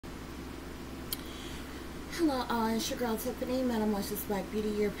Hello all, it's your girl Tiffany, Madam Luscious Black Beauty,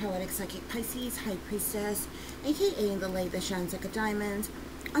 your poetic psychic Pisces, High Priestess, aka the lady that shines like a diamond,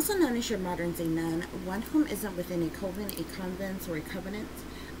 also known as your modern day nun, one whom isn't within a coven, a convent, or a covenant.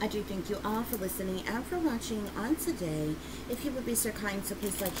 I do thank you all for listening and for watching on today. If you would be so kind to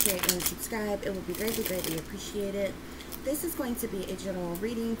please like, share, and subscribe, it would be greatly, greatly appreciated. This is going to be a general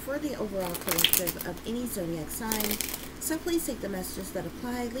reading for the overall collective of any zodiac sign. So please take the messages that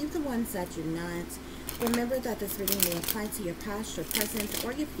apply, leave the ones that do not. Remember that this reading may apply to your past, your present,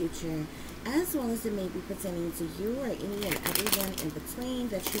 or your future, as well as it may be pertaining to you or any and everyone in between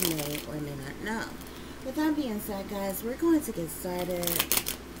that you may or may not know. With that being said, guys, we're going to get started.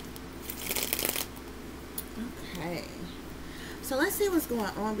 Okay. So let's see what's going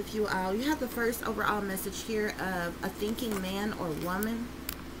on with you all. You have the first overall message here of a thinking man or woman.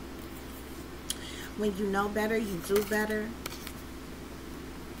 When you know better, you do better.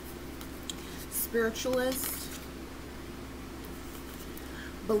 Spiritualist.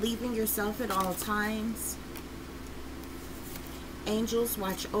 Believe in yourself at all times. Angels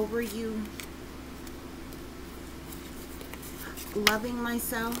watch over you. Loving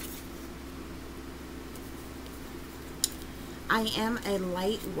myself. I am a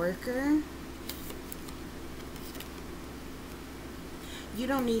light worker. You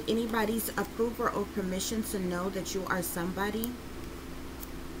don't need anybody's approval or permission to know that you are somebody.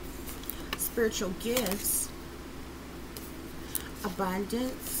 Spiritual gifts.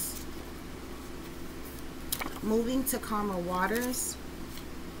 Abundance. Moving to calmer waters.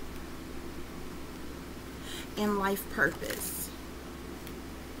 And life purpose.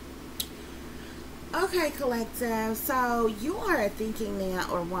 Okay, collective, so you are a thinking man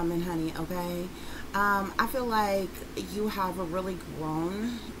or woman, honey, okay? I feel like you have really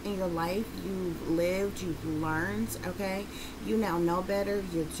grown in your life. You've lived, you've learned, okay? You now know better,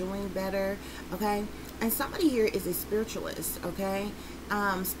 you're doing better, okay? And somebody here is a spiritualist, okay?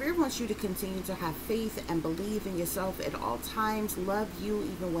 Spirit wants you to continue to have faith and believe in yourself at all times. Love you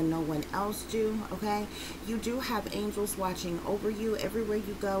even when no one else do, okay? You do have angels watching over you everywhere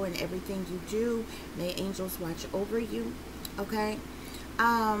you go and everything you do. May angels watch over you, okay?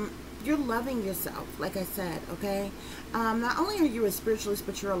 You're loving yourself, like I said, okay? Not only are you a spiritualist,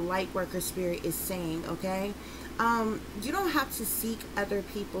 but you're a light worker, Spirit is saying, okay? You don't have to seek other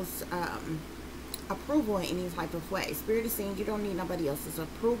people's approval in any type of way. Spirit is saying you don't need nobody else's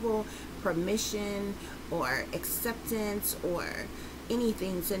approval, permission, or acceptance, or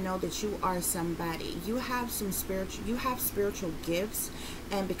anything to know that you are somebody. You have some spiritual gifts,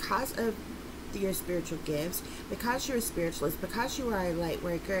 and because of your spiritual gifts, because you're a spiritualist, because you are a light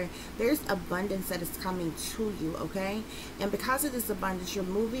worker, there's abundance that is coming to you, okay? And because of this abundance, you're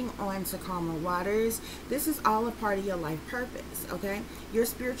moving on to calmer waters. This is all a part of your life purpose, okay? Your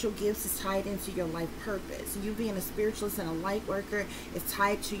spiritual gifts is tied into your life purpose. You being a spiritualist and a light worker is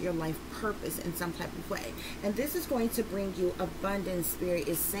tied to your life purpose in some type of way, and this is going to bring you abundance, Spirit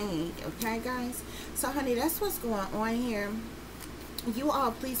is saying, okay, guys? So, honey, that's what's going on here. You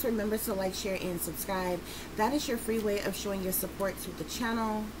all, please remember to like, share, and subscribe. That is your free way of showing your support to the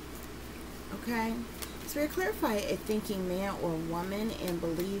channel, okay? Spirit, clarify a thinking man or woman and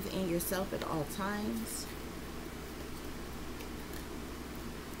believe in yourself at all times.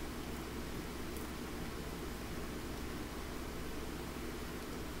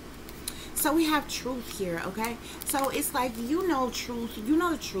 So we have truth here, okay? So it's like you know truth, you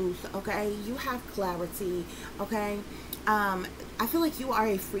know the truth, okay? You have clarity, okay? I feel like you are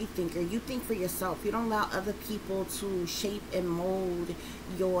a free thinker. You think for yourself. You don't allow other people to shape and mold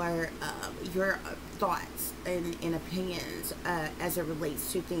your thoughts and opinions as it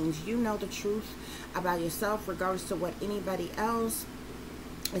relates to things. You know the truth about yourself, regardless to what anybody else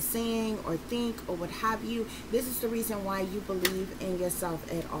is saying or think or what have you. This is the reason why you believe in yourself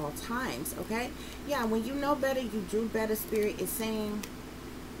at all times, okay? Yeah, when you know better, you do better, Spirit is saying.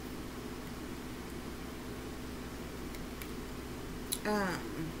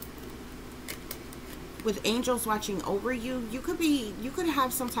 With angels watching over you, you could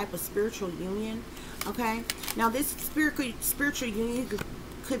have some type of spiritual union, okay? Now this spiritual union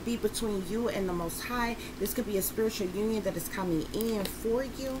could be between you and the Most High. This could be a spiritual union that is coming in for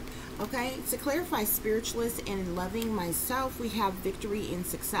you, okay? To clarify spiritualist and loving myself, we have victory and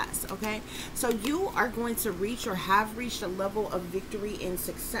success, okay? So you are going to reach or have reached a level of victory and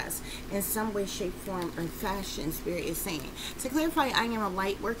success in some way, shape, form, or fashion, Spirit is saying. To clarify, I am a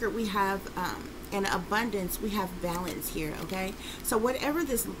light worker. We have and abundance, we have balance here, okay? So whatever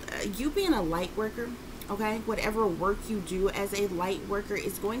this, you being a light worker, Okay, whatever work you do as a light worker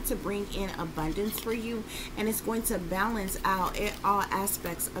is going to bring in abundance for you, and it's going to balance out all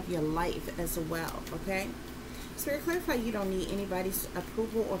aspects of your life as well. Okay, Spirit, clarify you don't need anybody's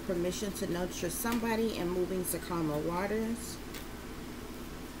approval or permission to know that you're somebody and moving to calmer waters.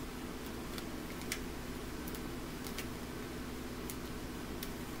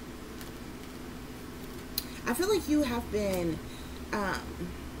 I feel like you have been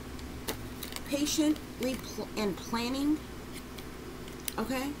patiently and planning.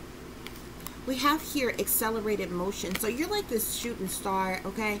 Okay, we have here accelerated motion. So you're like this shooting star.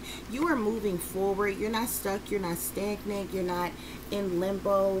 Okay, you are moving forward. You're not stuck, you're not stagnant, you're not in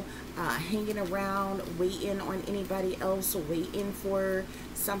limbo, hanging around waiting on anybody else, waiting for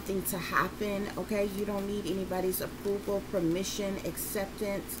something to happen. Okay, you don't need anybody's approval, permission,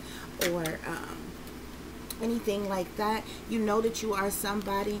 acceptance, or anything like that. You know that you are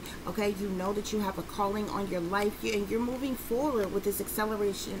somebody. Okay, you know that you have a calling on your life, and you're moving forward with this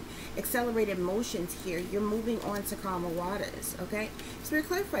accelerated motions here. You're moving on to calmer waters. Okay, Spirit,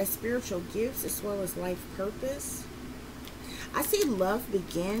 clarify spiritual gifts as well as life purpose. I see love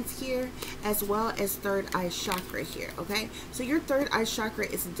begins here, as well as third eye chakra here. Okay, so your third eye chakra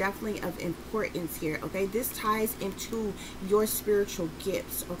is definitely of importance here. Okay, this ties into your spiritual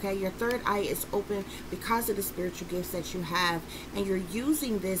gifts. Okay, your third eye is open because of the spiritual gifts that you have, and you're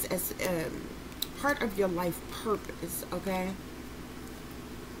using this as part of your life purpose. Okay,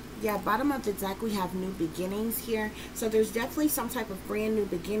 yeah, bottom of the deck we have new beginnings here. So there's definitely some type of brand new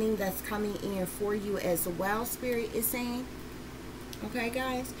beginning that's coming in for you as well, Spirit is saying. Okay,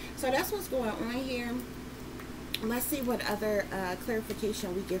 guys, so that's what's going on here. Let's see what other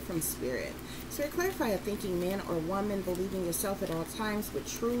clarification we get from Spirit. Spirit, clarify a thinking man or woman, believing yourself at all times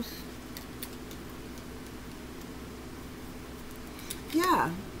with truth.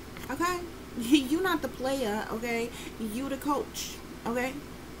 Yeah, okay. You not the player, okay? You the coach, okay?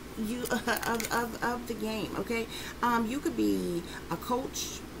 You of the game. Okay, you could be a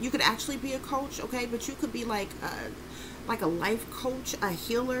coach. You could actually be a coach. Okay, but you could be like a life coach, a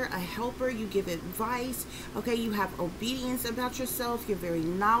healer, a helper. You give advice. Okay, you have obedience about yourself. You're very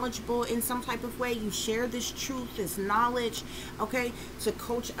knowledgeable in some type of way. You share this truth, this knowledge, okay, to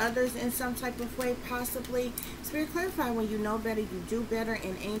coach others in some type of way, possibly. Spirit, clarify when you know better, you do better,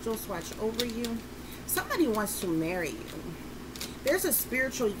 and angels watch over you. Somebody wants to marry you. There's a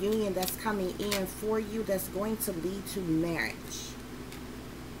spiritual union that's coming in for you that's going to lead to marriage.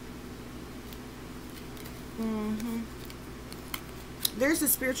 There's a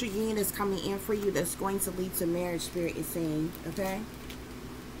spiritual union that's coming in for you that's going to lead to marriage, Spirit is saying, okay?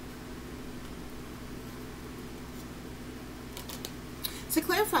 To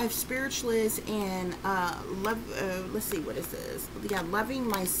clarify, spiritualists and love, let's see, what is this? We got loving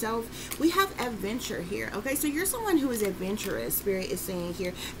myself. We have adventure here, okay? So you're someone who is adventurous, Spirit is saying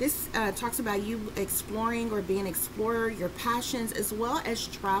here. This talks about you exploring or being an explorer, your passions, as well as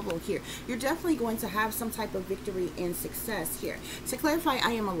travel here. You're definitely going to have some type of victory and success here. To clarify,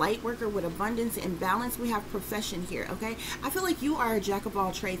 I am a light worker with abundance and balance. We have profession here, okay? I feel like you are a jack of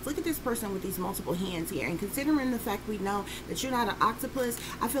all trades. Look at this person with these multiple hands here. And considering the fact we know that you're not an octopus,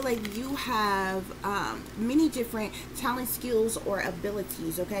 I feel like you have many different talent, skills, or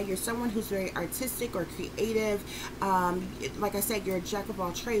abilities. Okay, you're someone who's very artistic or creative. Like I said, you're a jack of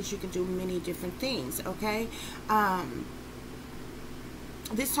all trades. You can do many different things. Okay,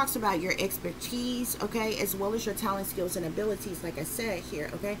 this talks about your expertise, okay, as well as your talent, skills, and abilities, like I said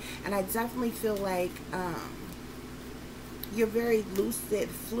here. Okay, and I definitely feel like you're very lucid,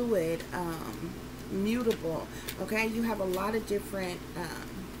 fluid, mutable. Okay, you have a lot of different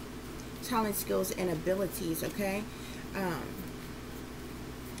talent, skills, and abilities. Okay,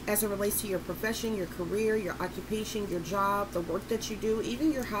 as it relates to your profession, your career, your occupation, your job, the work that you do,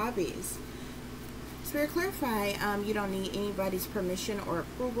 even your hobbies. Spirit, clarify you don't need anybody's permission or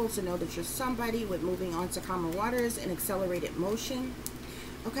approval to know that you're somebody with moving on to calmer waters and accelerated motion.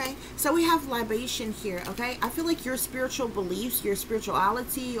 Okay, so we have libation here. Okay, I feel like your spiritual beliefs, your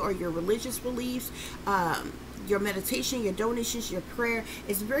spirituality, or your religious beliefs, your meditation, your donations, your prayer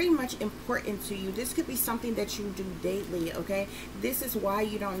is very much important to you. This could be something that you do daily. Okay, this is why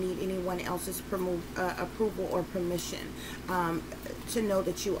you don't need anyone else's approval or permission to know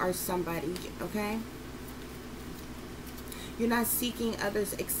that you are somebody. Okay, you're not seeking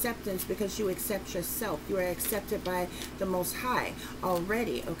others' acceptance because you accept yourself. You are accepted by the Most High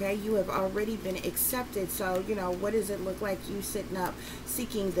already, okay? You have already been accepted. So, you know, what does it look like you sitting up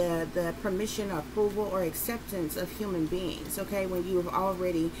seeking the permission, approval, or acceptance of human beings, okay? When you have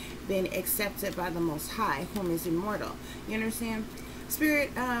already been accepted by the Most High, whom is immortal. You understand?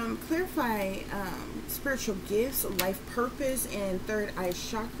 Spirit, clarify spiritual gifts, life purpose, and third eye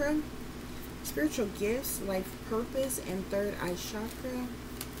chakra. Spiritual gifts, life purpose, and third eye chakra.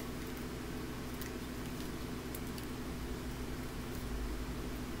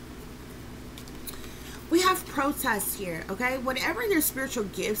 We have protests here, okay? Whatever your spiritual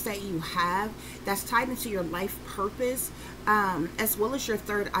gifts that you have that's tied into your life purpose, as well as your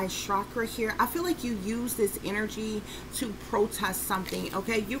third eye chakra here, I feel like you use this energy to protest something,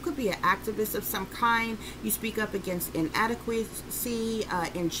 okay? You could be an activist of some kind. You speak up against inadequacy,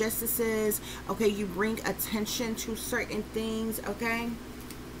 injustices, okay? You bring attention to certain things, okay?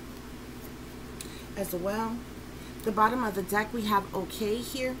 As well. The bottom of the deck, we have okay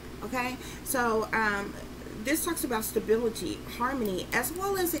here, okay? So this talks about stability, harmony, as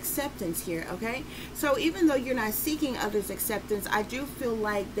well as acceptance here, okay? So even though you're not seeking others' acceptance, I do feel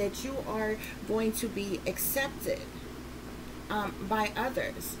like that you are going to be accepted by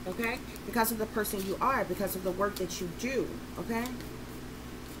others, okay? Because of the person you are, because of the work that you do, okay?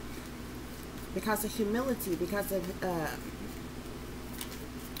 Because of humility, because of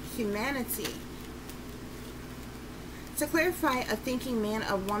humanity. To clarify, a thinking man,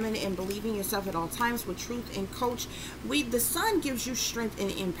 a woman, and believing yourself at all times with truth and coach. The sun gives you strength and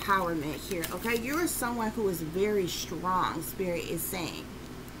empowerment here, okay? You're someone who is very strong, Spirit is saying.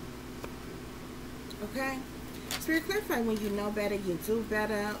 Okay? Spirit, clarify, when you know better, you do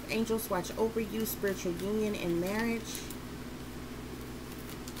better. Angels watch over you, spiritual union and marriage.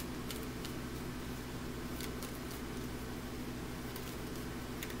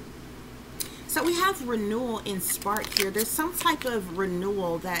 So we have renewal in spark here. There's some type of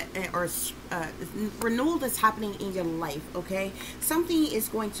renewal that, renewal that's happening in your life, okay? Something is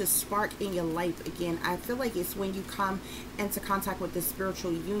going to spark in your life again. I feel like it's when you come into contact with the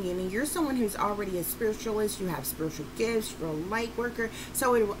spiritual union, and you're someone who's already a spiritualist. You have spiritual gifts, you're a light worker,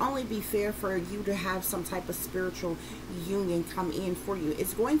 so it will only be fair for you to have some type of spiritual union come in for you.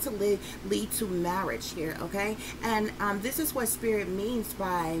 It's going to lead to marriage here, okay? And this is what Spirit means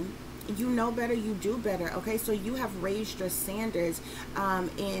by you know better, you do better, okay? So you have raised your standards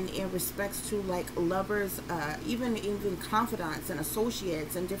in respects to like lovers, even confidants and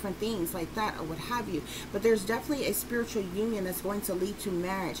associates and different things like that, or what have you. But there's definitely a spiritual union that's going to lead to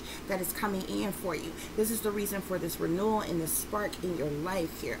marriage that is coming in for you. This is the reason for this renewal and this spark in your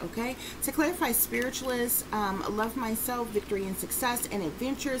life here, okay? To clarify, spiritualists, love myself, victory and success and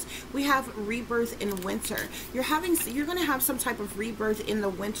adventures. We have rebirth in winter. You're going to have some type of rebirth in the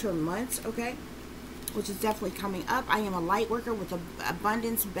winter months, okay, which is definitely coming up. I am a light worker with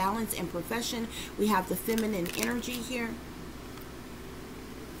abundance, balance, and profession. We have the feminine energy here.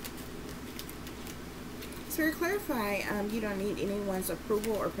 So to clarify, you don't need anyone's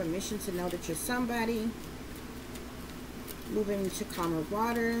approval or permission to know that you're somebody. Moving into calmer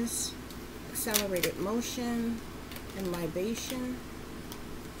waters, accelerated motion, and libation.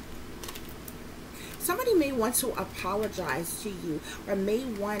 Somebody may want to apologize to you, or may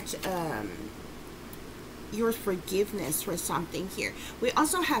want your forgiveness for something here. We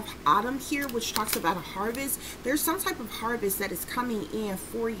also have autumn here, which talks about a harvest. There's some type of harvest that is coming in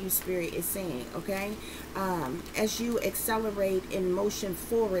for you, Spirit is saying, okay? As you accelerate in motion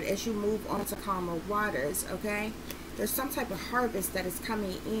forward, as you move on to calmer waters, okay? There's some type of harvest that is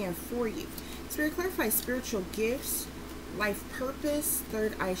coming in for you. Spirit, clarify spiritual gifts, life purpose,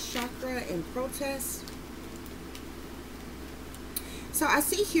 third eye chakra, and protest. So I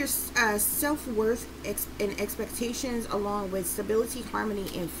see here self-worth and expectations, along with stability, harmony,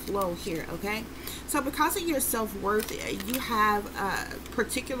 and flow here, okay? So because of your self-worth, you have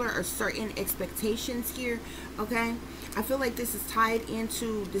particular or certain expectations here, okay? I feel like this is tied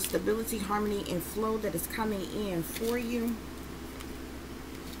into the stability, harmony, and flow that is coming in for you.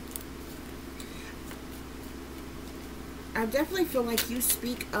 I definitely feel like you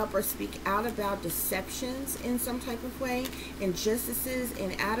speak up or speak out about deceptions in some type of way, injustices,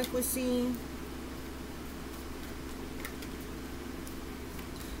 inadequacy.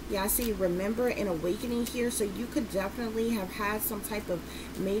 Yeah, I see remember and awakening here. So you could definitely have had some type of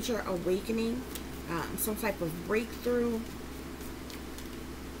major awakening, some type of breakthrough.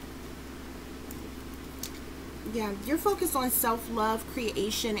 Yeah, you're focused on self-love,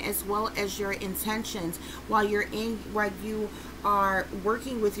 creation, as well as your intentions while you are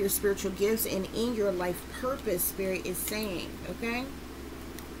working with your spiritual gifts and in your life purpose, Spirit is saying, okay?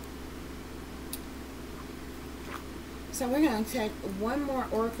 So we're going to take one more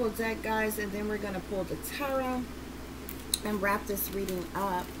oracle deck, guys, and then we're going to pull the tarot and wrap this reading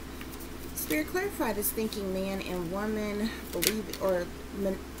up. Spirit, clarify this thinking man and woman believe, or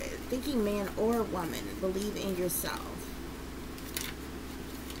thinking man or woman believe in yourself.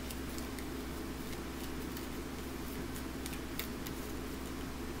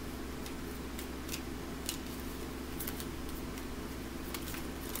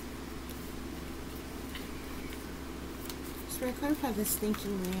 Spirit, clarify this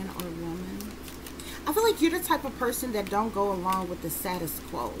thinking man or woman. I feel like you're the type of person that don't go along with the status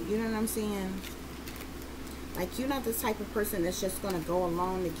quo. You know what I'm saying? Like, you're not the type of person that's just going to go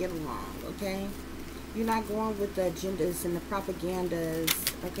along to get along, okay? You're not going with the agendas and the propagandas,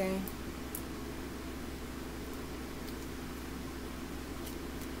 okay?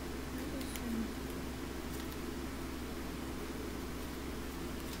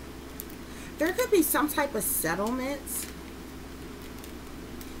 There could be some type of settlements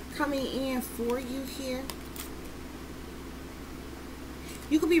coming in for you here.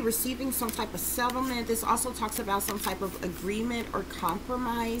 You could be receiving some type of settlement. This also talks about some type of agreement or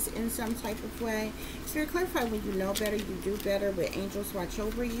compromise in some type of way. Spirit, clarify when you know better, you do better, with angels watch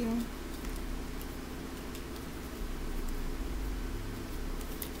over you.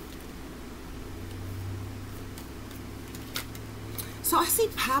 So I see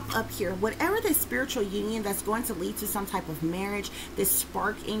pop up here, whatever this spiritual union that's going to lead to some type of marriage, this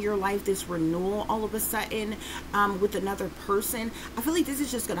spark in your life, this renewal all of a sudden with another person. I feel like this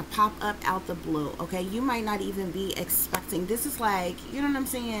is just going to pop up out the blue, okay? You might not even be expecting. This is like, you know what I'm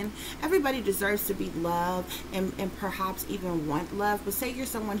saying? Everybody deserves to be loved and perhaps even want love. But say you're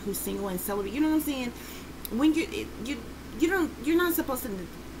someone who's single and celibate, you know what I'm saying? When you're not supposed to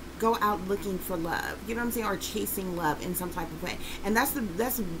go out looking for love, you know what I'm saying, or chasing love in some type of way. And that's the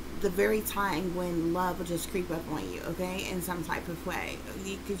very time when love will just creep up on you, okay, in some type of way,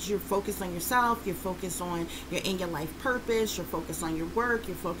 because you're focused on yourself, you're focused on your life purpose, you're focused on your work,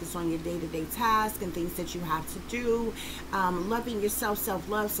 you're focused on your day-to-day tasks and things that you have to do, loving yourself,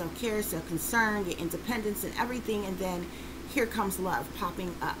 self-love, self-care, self-concern, your independence and everything. And then here comes love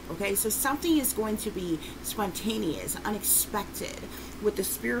popping up, okay? So something is going to be spontaneous, unexpected with the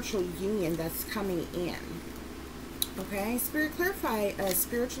spiritual union that's coming in, okay? Spirit, clarify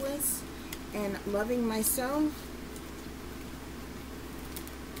spiritualist and loving myself.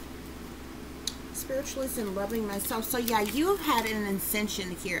 Spiritualist and loving myself. So yeah, you've had an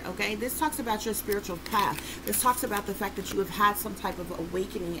ascension here, okay? This talks about your spiritual path. This talks about the fact that you have had some type of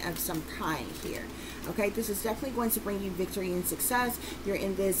awakening of some kind here, okay? This is definitely going to bring you victory and success. You're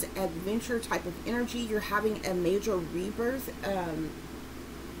in this adventure type of energy. You're having a major rebirth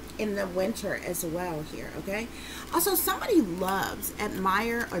in the winter as well here, okay? Also, somebody loves,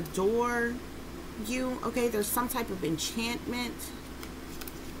 admire, adore you, okay? There's some type of enchantment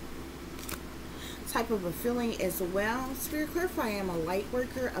type of a feeling as well. Spirit, clarify, I am a light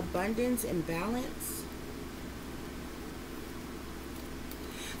worker, abundance and balance.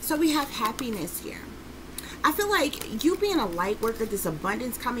 So we have happiness here. I feel like you being a light worker, this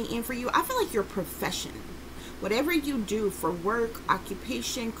abundance coming in for you, I feel like your profession, whatever you do for work,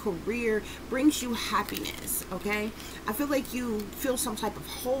 occupation, career, brings you happiness, okay? I feel like you feel some type of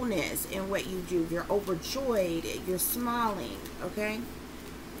wholeness in what you do. You're overjoyed, you're smiling, okay?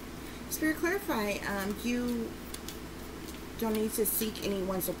 Spirit, clarify, you don't need to seek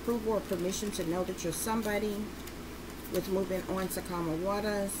anyone's approval or permission to know that you're somebody, with moving on to calmer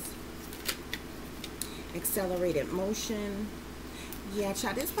waters, accelerated motion. Yeah,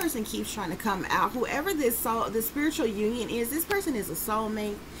 child, this person keeps trying to come out. Whoever this spiritual union is, this person is a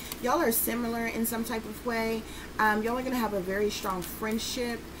soulmate. Y'all are similar in some type of way. Y'all are going to have a very strong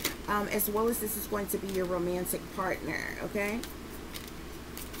friendship, as well as this is going to be your romantic partner, okay?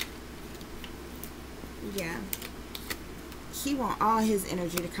 Yeah, he want all his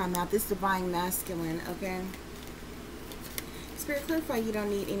energy to come out, this divine masculine, okay? Spirit, clarify, you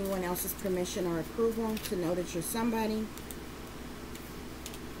don't need anyone else's permission or approval to know that you're somebody.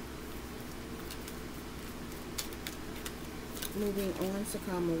 Moving on to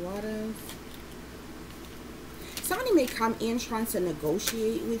calmer waters. Somebody may come in trying to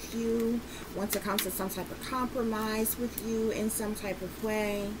negotiate with you, want to come to some type of compromise with you in some type of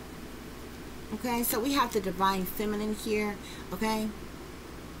way. Okay, so we have the divine feminine here, okay?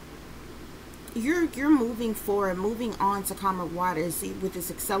 You're moving forward, moving on to calmer waters. See, with this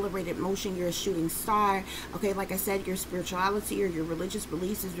accelerated motion, you're a shooting star, okay? Like I said, your spirituality or your religious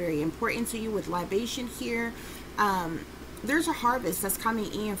beliefs is very important to you with libation here. There's a harvest that's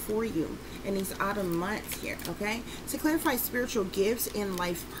coming in for you in these autumn months here, okay? To clarify spiritual gifts and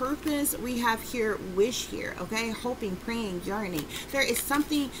life purpose, we have here wish here, okay? Hoping, praying, yearning. There's some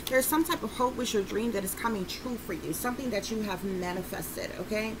type of hope, wish, or dream that is coming true for you. Something that you have manifested,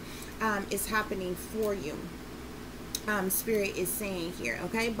 okay? Is happening for you. Spirit is saying here,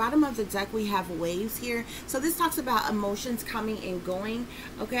 okay? Bottom of the deck, we have waves here. So this talks about emotions coming and going,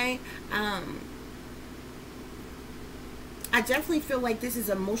 okay? I definitely feel like this is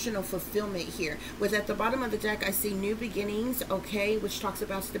emotional fulfillment here. With at the bottom of the deck, I see new beginnings, okay, which talks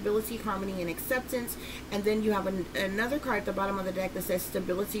about stability, harmony, and acceptance. And then you have another card at the bottom of the deck that says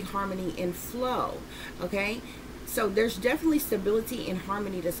stability, harmony, and flow, okay? So there's definitely stability and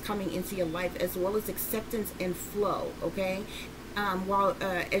harmony that's coming into your life, as well as acceptance and flow, okay? While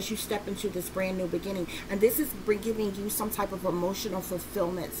as you step into this brand new beginning. And this is giving you some type of emotional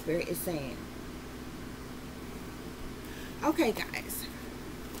fulfillment, Spirit is saying. Okay, guys.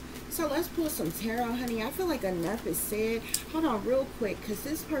 So let's pull some tarot, honey. I feel like enough is said. Hold on real quick, because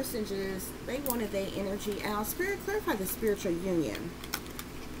this person just, they wanted their energy out. Spirit, clarify the spiritual union.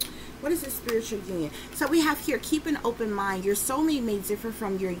 What is this spiritual union? So we have here, keep an open mind. Your soulmate may differ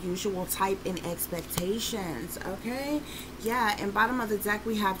from your usual type and expectations, okay? Yeah, and bottom of the deck,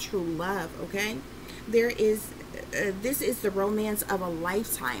 we have true love, okay? There is... this is the romance of a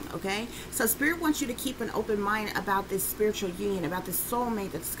lifetime, okay? So Spirit wants you to keep an open mind about this spiritual union, about this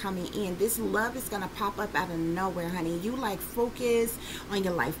soulmate that's coming in. This love is going to pop up out of nowhere, honey. You like focus on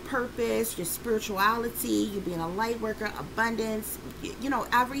your life purpose, your spirituality, you being a light worker, abundance, you know,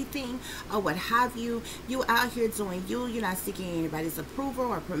 everything or what have you. You out here doing you. You're not seeking anybody's approval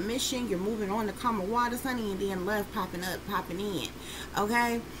or permission. You're moving on to calmer waters, honey, and then love popping up, popping in,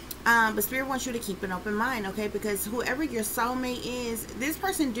 okay? But Spirit wants you to keep an open mind, okay? Because whoever your soulmate is, this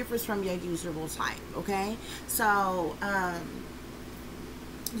person differs from your usual type, okay? So,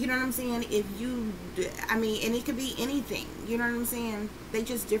 you know what I'm saying? If you, I mean, and it could be anything, you know what I'm saying? They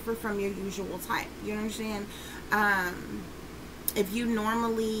just differ from your usual type, you know what I'm saying? If you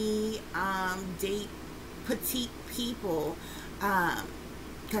normally date petite people,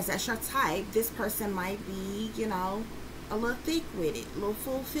 because that's your type, this person might be, you know, a little thick with it, a little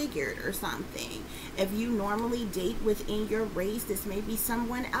full-figured or something. If you normally date within your race, this may be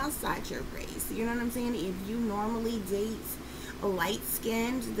someone outside your race. You know what I'm saying? If you normally date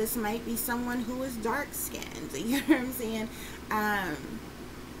light-skinned, this might be someone who is dark-skinned. You know what I'm saying?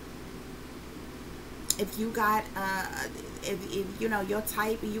 If you got, if you know, your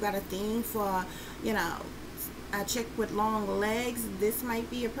type, and you got a thing for, you know, a chick with long legs, this might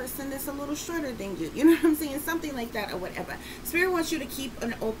be a person that's a little shorter than you. You know what I'm saying? Something like that or whatever. Spirit wants you to keep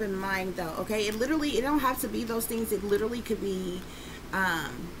an open mind though, okay? It literally, it don't have to be those things. It literally could be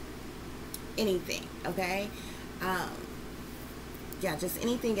anything, okay? Yeah, just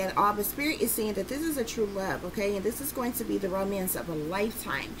anything at all. But Spirit is saying that this is a true love, okay? And this is going to be the romance of a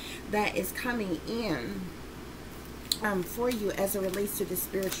lifetime that is coming in for you as it relates to the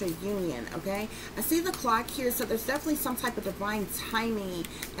spiritual union, okay? I see the clock here, so there's definitely some type of divine timing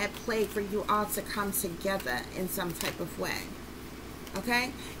at play for you all to come together in some type of way,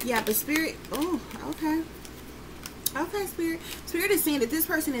 okay? Yeah, but Spirit, oh, okay. Okay, Spirit is saying that this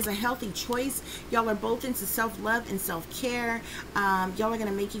person is a healthy choice. Y'all are both into self-love and self-care. Y'all are going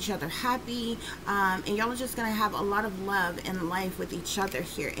to make each other happy. And y'all are just going to have a lot of love in life with each other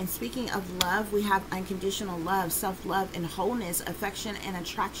here. And speaking of love, we have unconditional love, self-love and wholeness, affection and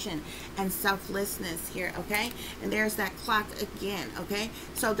attraction, and selflessness here, okay? And there's that clock again, okay?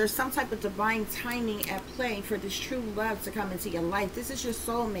 So there's some type of divine timing at play for this true love to come into your life. This is your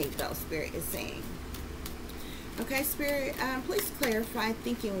soulmate, though, Spirit is saying. Okay, Spirit, please clarify,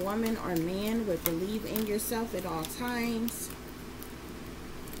 thinking woman or man would believe in yourself at all times.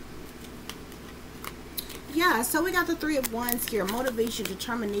 Yeah, so we got the Three of Wands here. Motivation,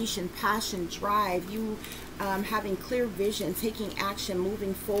 determination, passion, drive. You having clear vision, taking action,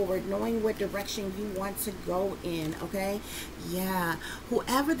 moving forward, knowing what direction you want to go in, okay? Yeah.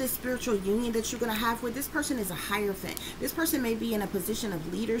 Whoever the spiritual union that you're going to have with, this person is a Hierophant. This person may be in a position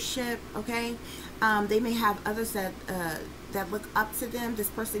of leadership, okay? They may have others that look up to them. This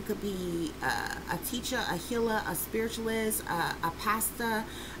person could be a teacher, a healer, a spiritualist, a pastor,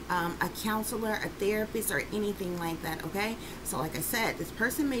 a counselor, a therapist, or anything like that, okay? So like I said, this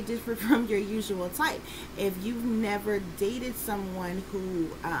person may differ from your usual type. If you've never dated someone who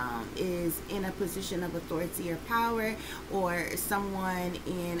is in a position of authority or power, or someone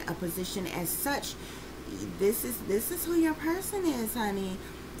in a position as such, this is who your person is, honey.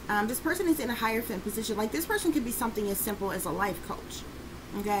 This person is in a Hierophant position. Like, this person could be something as simple as a life coach,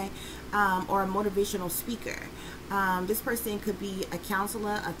 okay, or a motivational speaker. This person could be a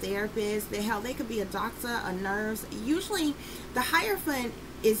counselor, a therapist. They could be a doctor, a nurse. Usually, the Hierophant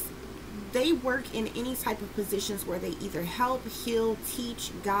is, they work in any type of positions where they either help, heal,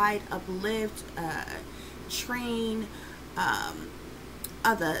 teach, guide, uplift, train,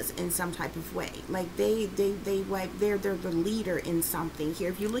 others in some type of way. Like they're the leader in something here.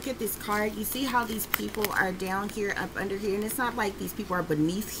 If you look at this card, you see how these people are down here, up under here, and it's not like these people are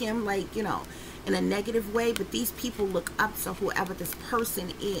beneath him, like, you know, in a negative way, but these people look up to whoever this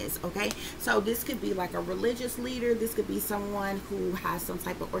person is, okay? So this could be like a religious leader. This could be someone who has some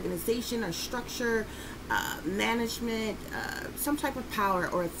type of organization or structure, management, some type of power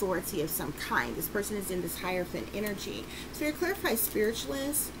or authority of some kind. This person is in this Hierophant energy. Spirit, clarify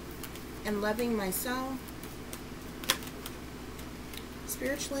spiritualist and loving myself.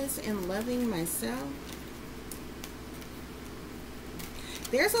 Spiritualist and loving myself.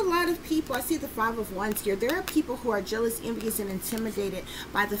 There's a lot of people, I see the Five of Wands here. There are people who are jealous, envious, and intimidated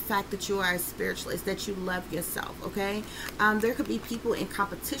by the fact that you are a spiritualist, that you love yourself, okay? There could be people in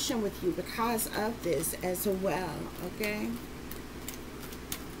competition with you because of this as well, okay?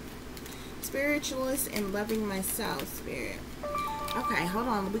 Spiritualist and loving myself, Spirit. Okay, hold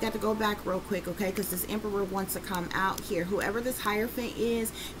on. We got to go back real quick, okay? Because this Emperor wants to come out here. Whoever this Hierophant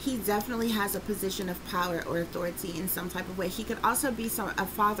is, he definitely has a position of power or authority in some type of way. He could also be a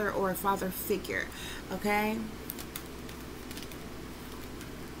father or a father figure, okay?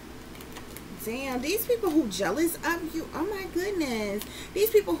 Damn, these people who jealous of you, oh my goodness. These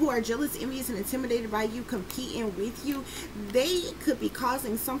people who are jealous, envious, and intimidated by you, competing with you, they could be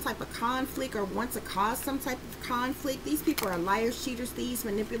causing some type of conflict or want to cause some type of conflict. These people are liars, cheaters, thieves,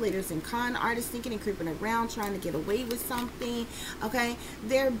 manipulators, and con artists, thinking and creeping around, trying to get away with something, okay?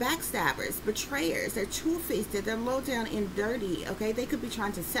 They're backstabbers, betrayers, they're two-faced, they're low down and dirty, okay? They could be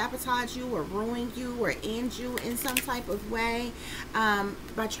trying to sabotage you or ruin you or end you in some type of way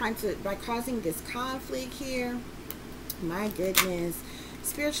by causing this conflict here. My goodness.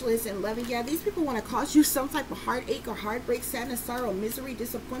 Spiritualist and loving, yeah, these people want to cause you some type of heartache or heartbreak, sadness, sorrow, misery,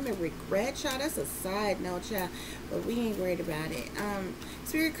 disappointment, regret, child. That's a side note, child, but we ain't worried about it.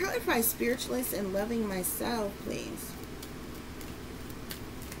 Spirit, clarify spiritualist and loving myself, please.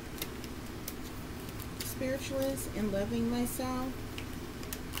 Spiritualist and loving myself.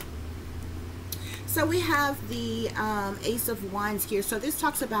 So we have the Ace of Wands here. So this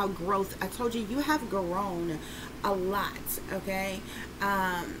talks about growth. I told you, you have grown a lot, okay?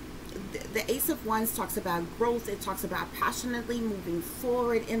 The Ace of Wands talks about growth. It talks about passionately moving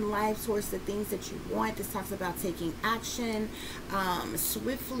forward in life towards the things that you want. This talks about taking action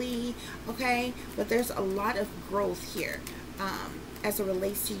swiftly, okay? But there's a lot of growth here. As it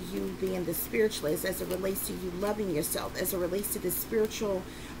relates to you being the spiritualist, as it relates to you loving yourself, as it relates to the spiritual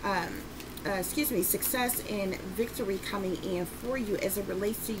success and victory coming in for you, as it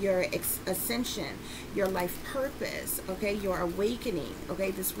relates to your ascension, your life purpose, okay, your awakening, okay,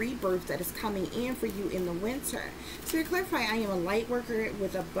 this rebirth that is coming in for you in the winter. So to clarify, I am a light worker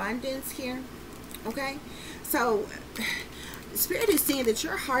with abundance here, okay? So Spirit is saying that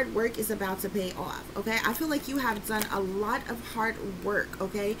your hard work is about to pay off, okay? I feel like you have done a lot of hard work,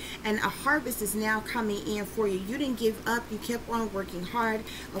 okay? And a harvest is now coming in for you. You didn't give up. You kept on working hard,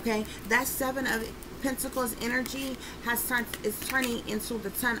 okay? That Seven of Pentacles energy is turning into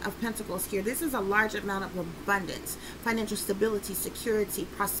the Ten of Pentacles here. This is a large amount of abundance, financial stability, security,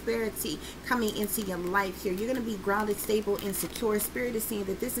 prosperity coming into your life here. You're going to be grounded, stable, and secure. Spirit is saying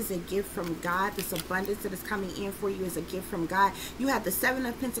that this is a gift from God. This abundance that is coming in for you is a gift from God. You have the Seven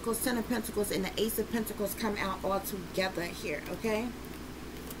of Pentacles, Ten of Pentacles, and the Ace of Pentacles come out all together here, okay?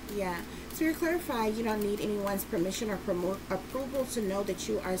 Yeah. Spirit, clarify, you don't need anyone's permission or approval to know that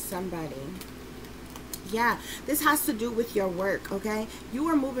you are somebody. Yeah, this has to do with your work, okay? You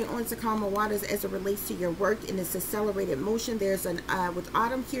are moving on to calmer waters as it relates to your work in this accelerated motion. There's an, with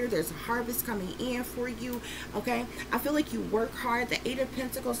autumn here, there's a harvest coming in for you, okay? I feel like you work hard. The Eight of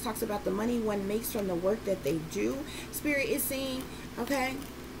Pentacles talks about the money one makes from the work that they do. Spirit is saying, okay?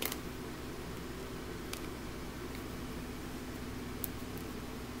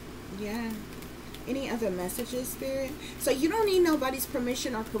 Yeah. Any other messages, Spirit? So you don't need nobody's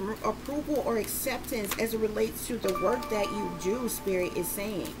permission or approval or acceptance as it relates to the work that you do, Spirit is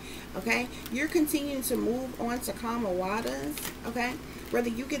saying, okay? You're continuing to move on to calmer waters, okay? Whether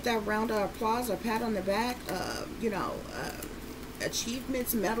you get that round of applause or pat on the back, you know,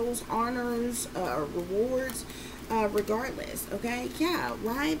 achievements, medals, honors, rewards, regardless, okay? Yeah,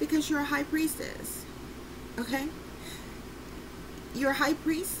 why? Because you're a high priestess, okay? You're a high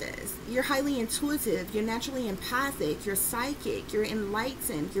priestess. You're highly intuitive. You're naturally empathic. You're psychic. You're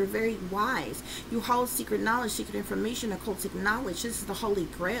enlightened. You're very wise. You hold secret knowledge, secret information, occultic knowledge. This is the Holy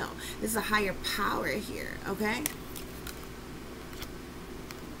Grail. This is a higher power here, okay?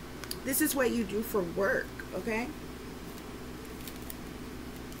 This is what you do for work, okay?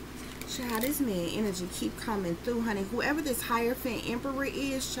 Child, this man energy keep coming through, honey. Whoever this Hierophant Emperor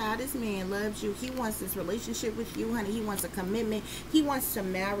is, child, this man loves you. He wants this relationship with you, honey. He wants a commitment. He wants to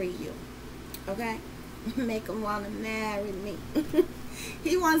marry you, okay? Make him want to marry me.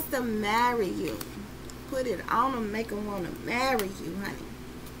 He wants to marry you. Put it on him, make him want to marry you, honey.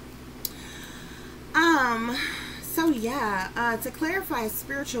 So yeah, to clarify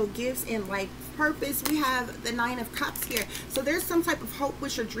spiritual gifts and life purpose, we have the 9 of Cups here. So there's some type of hope,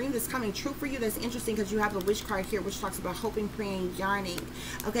 wish, or dream that's coming true for you. That's interesting because you have the wish card here, which talks about hoping, praying, yearning.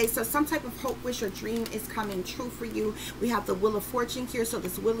 Okay, so some type of hope, wish, or dream is coming true for you. We have the Wheel of Fortune here. So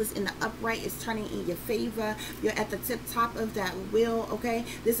this wheel is in the upright. It's turning in your favor. You're at the top of that wheel. Okay,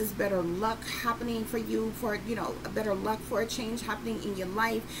 this is better luck happening for you, for, you know, a better luck for a change happening in your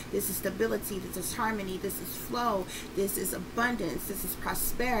life. This is stability. This is harmony. This is flow. This is abundance. This is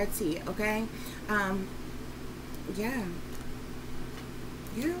prosperity. Okay.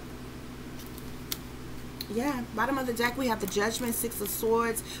 Yeah, bottom of the deck we have the Judgment, 6 of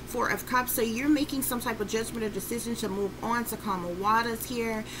Swords, 4 of Cups. So you're making some type of judgment or decision to move on to calmer waters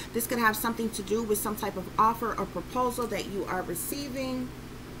here. This could have something to do with some type of offer or proposal that you are receiving.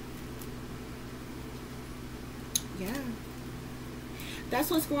 Yeah, that's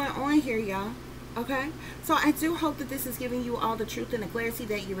what's going on here, y'all. Okay, so I do hope that this is giving you all the truth and the clarity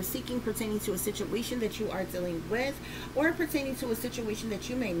that you were seeking pertaining to a situation that you are dealing with, or pertaining to a situation that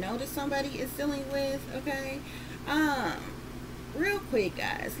you may know that somebody is dealing with. Okay, real quick,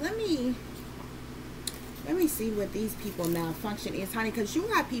 guys, let me see what these people malfunction is, honey, because you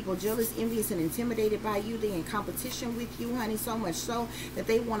got people jealous, envious, and intimidated by you. They're in competition with you, honey, so much so that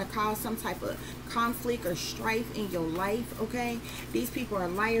they want to cause some type of conflict or strife in your life. Okay, these people are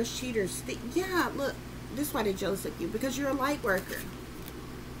liars, cheaters. Yeah, look, this is why they're jealous of you, because you're a light worker.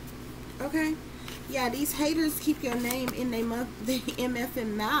 Okay, yeah, these haters keep your name in their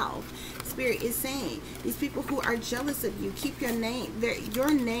MFing mouth. Spirit is saying these people who are jealous of you, keep your name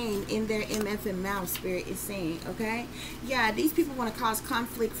in their MFing mouth. Spirit is saying, okay, yeah, these people want to cause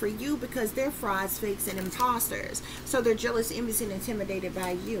conflict for you because they're frauds, fakes, and imposters. So they're jealous, envious, and intimidated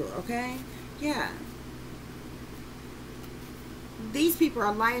by you. Okay, yeah. These people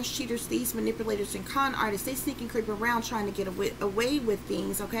are liars, cheaters, thieves, manipulators, and con artists. They sneak and creep around trying to get away with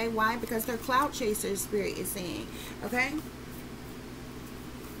things. Okay, why? Because they're cloud chasers. Spirit is saying, okay.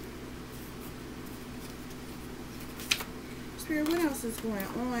 What else is going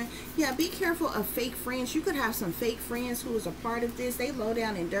on? Yeah, be careful of fake friends. You could have some fake friends who is a part of this. They low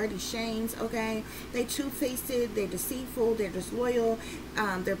down and dirty shames. Okay, they two-faced, they're deceitful, they're disloyal,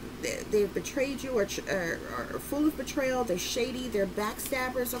 they've betrayed you or full of betrayal. They're shady, they're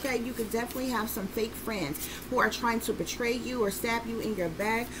backstabbers. Okay, you could definitely have some fake friends who are trying to betray you or stab you in your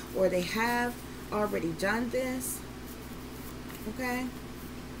back, or they have already done this. Okay.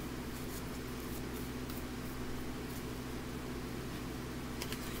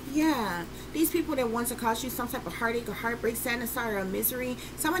 Yeah, these people that want to cause you some type of heartache or heartbreak, sadness, sorrow, or misery.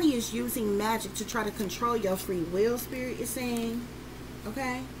 Somebody is using magic to try to control your free will. Spirit is saying,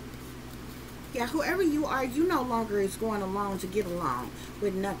 okay. Yeah, whoever you are, you no longer is going along to get along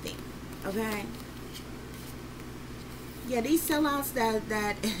with nothing. Okay. Yeah, these sellouts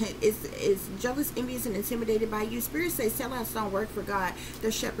that is jealous, envious, and intimidated by you. Spirit says sellouts don't work for God.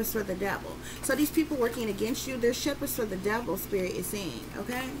 They're shepherds for the devil. So these people working against you, they're shepherds for the devil. Spirit is saying,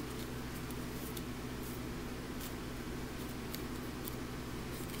 okay.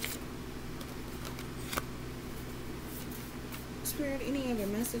 Spirit, any other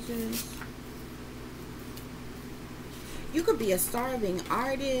messages? You could be a starving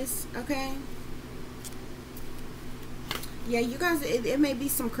artist, okay. Yeah, you guys, it may be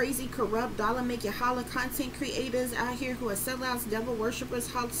some crazy, corrupt, dollar make you holler content creators out here who are sellouts, devil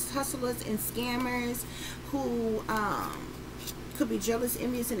worshippers, hustlers, and scammers who could be jealous,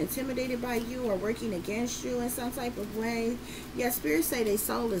 envious, and intimidated by you, or working against you in some type of way. Yeah, spirits say they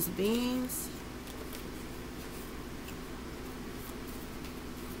soulless beings.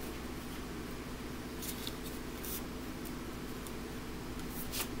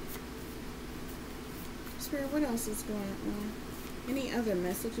 What else is going on? Any other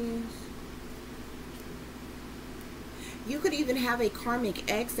messages? You could even have a karmic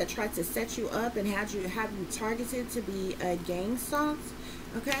ex that tried to set you up and have you targeted to be gang stalked.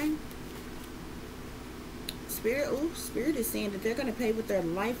 Okay. Spirit, oops, Spirit is saying that they're going to pay with their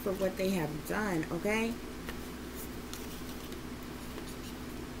life for what they have done. Okay.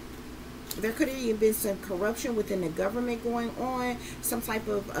 There could have even been some corruption within the government going on, some type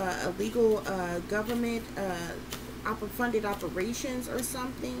of illegal government funded operations or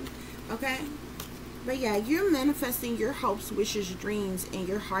something. Okay, but yeah, you're manifesting your hopes, wishes, dreams, and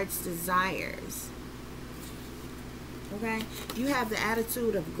your heart's desires. Okay, you have the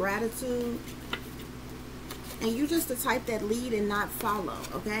attitude of gratitude. and you just the type that lead and not follow,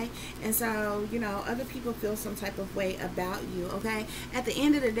 okay? And so, you know, other people feel some type of way about you, okay? At the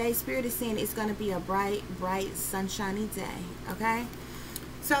end of the day, Spirit is saying it's going to be a bright, bright, sunshiny day, okay?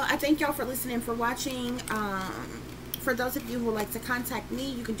 So I thank y'all for listening, for watching. For those of you who would like to contact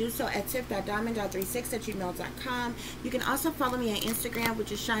me, you can do so at tip.diamond.36@gmail.com. You can also follow me on Instagram,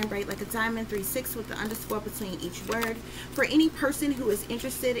 which is Shine Bright Like a Diamond 36 with the underscore between each word. For any person who is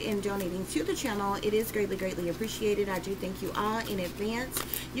interested in donating to the channel, it is greatly, greatly appreciated. I do thank you all in advance.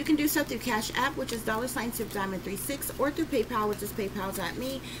 You can do so through Cash App, which is $tip-diamond36, or through PayPal, which is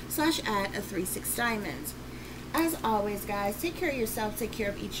paypal.me/@36diamonds. As always, guys, take care of yourself, take care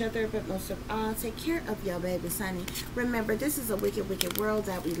of each other, but most of all, take care of your baby Sonny. Remember, this is a wicked, wicked world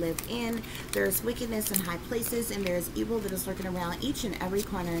that we live in. There's wickedness in high places, and there's evil that is lurking around each and every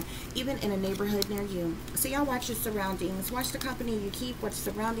corner, even in a neighborhood near you. So y'all watch your surroundings. Watch the company you keep. Watch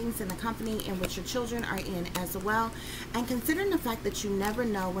surroundings and the company in which your children are in as well. And considering the fact that you never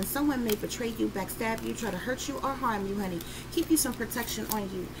know when someone may betray you, backstab you, try to hurt you, or harm you, honey, keep you some protection on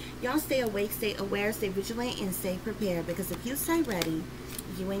you. Y'all stay awake, stay aware, stay vigilant, and stay prepared, because if you stay ready,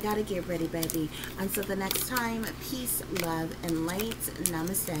 you ain't gotta get ready, baby. Until the next time, peace, love, and light.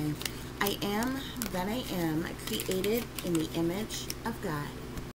 Namaste. I am that I am, created in the image of God.